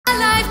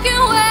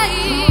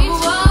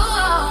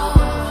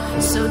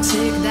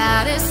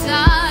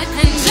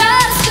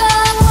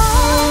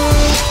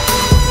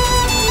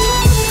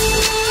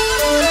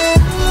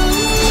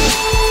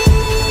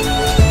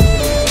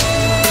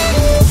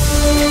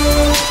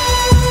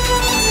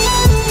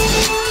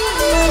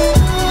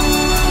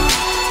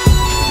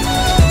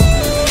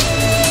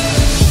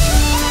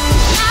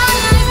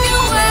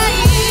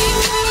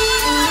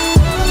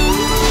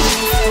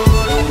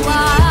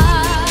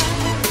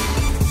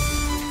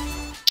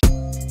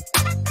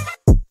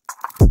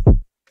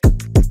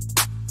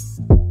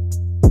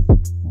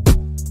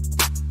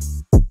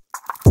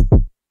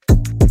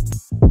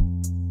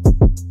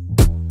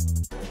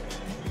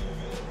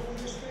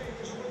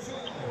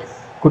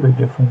Good day,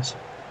 dear friends.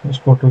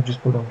 Sport Urges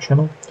program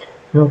channel.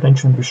 Your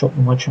attention will be short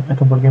watching a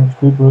couple games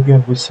Club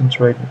Brugge with Sims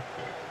Radio.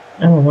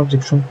 And I want to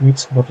show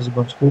tweets about this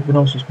brand sport, but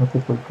also my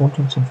football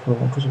content and for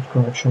one to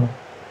subscribe to channel.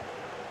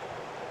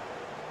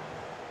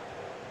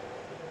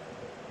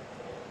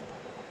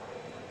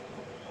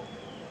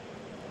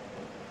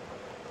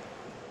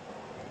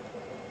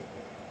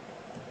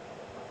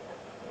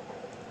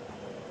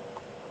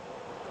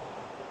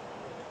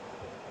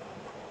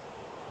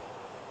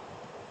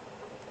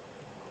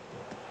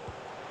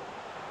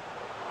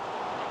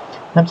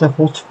 And the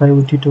first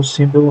favorite title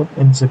symbol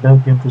in the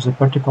Belgium to the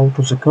particle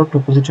to the card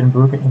opposite in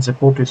Brugge in the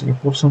port is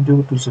important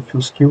due to the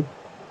few skill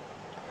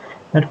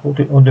and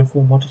holding on the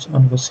four matches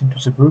and the seen to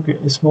the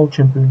Brugge a small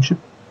championship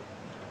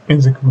in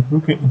the Club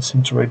Brugge in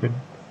Sims Radio.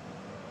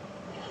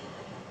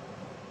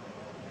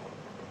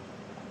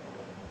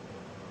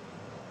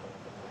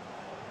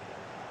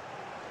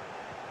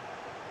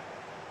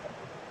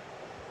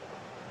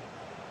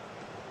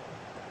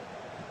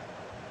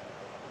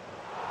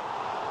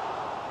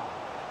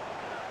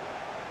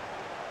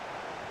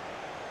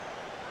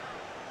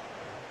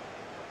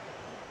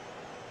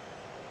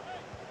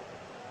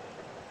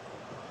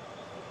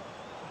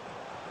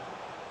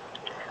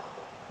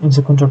 In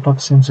the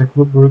counter-attacks in the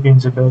Club Brugge in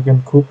the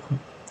Belgian Cup,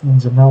 in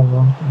the now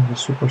one in the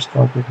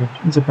Superstar Brigade,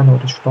 in the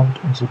penalty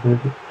shootout in the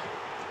Brugge.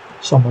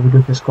 Some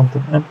video has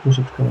content and plus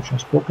subscription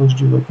sport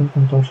SG like in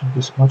comparison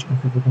this match and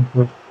if you can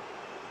play.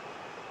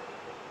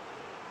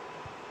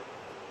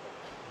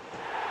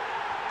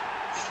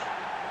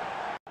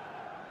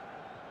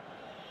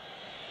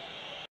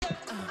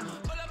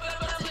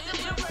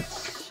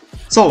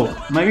 So,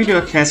 my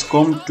video has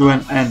come to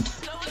an end.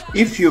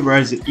 If you were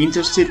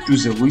interested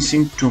to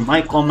listen to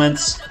my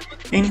comments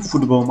in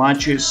football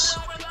matches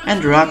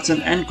and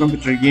reaction and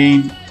computer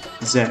game,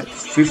 the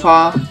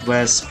FIFA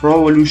vs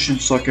Pro Evolution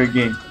Soccer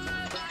game,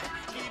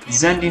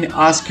 then in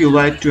ask you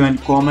like to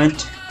and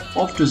comment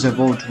of to the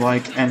vote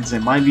like and the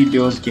my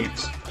videos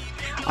games.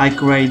 I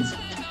create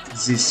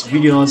these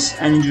videos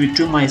and enjoy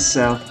to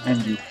myself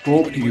and you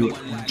hope you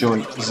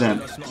enjoy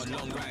them.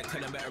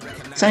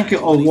 Thank you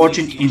all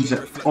watching in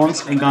the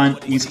once again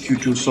ask you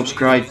to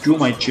subscribe to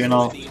my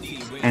channel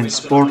and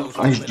Sport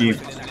HD.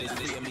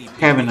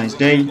 Have a nice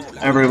day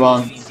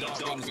everyone.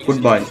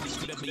 Goodbye.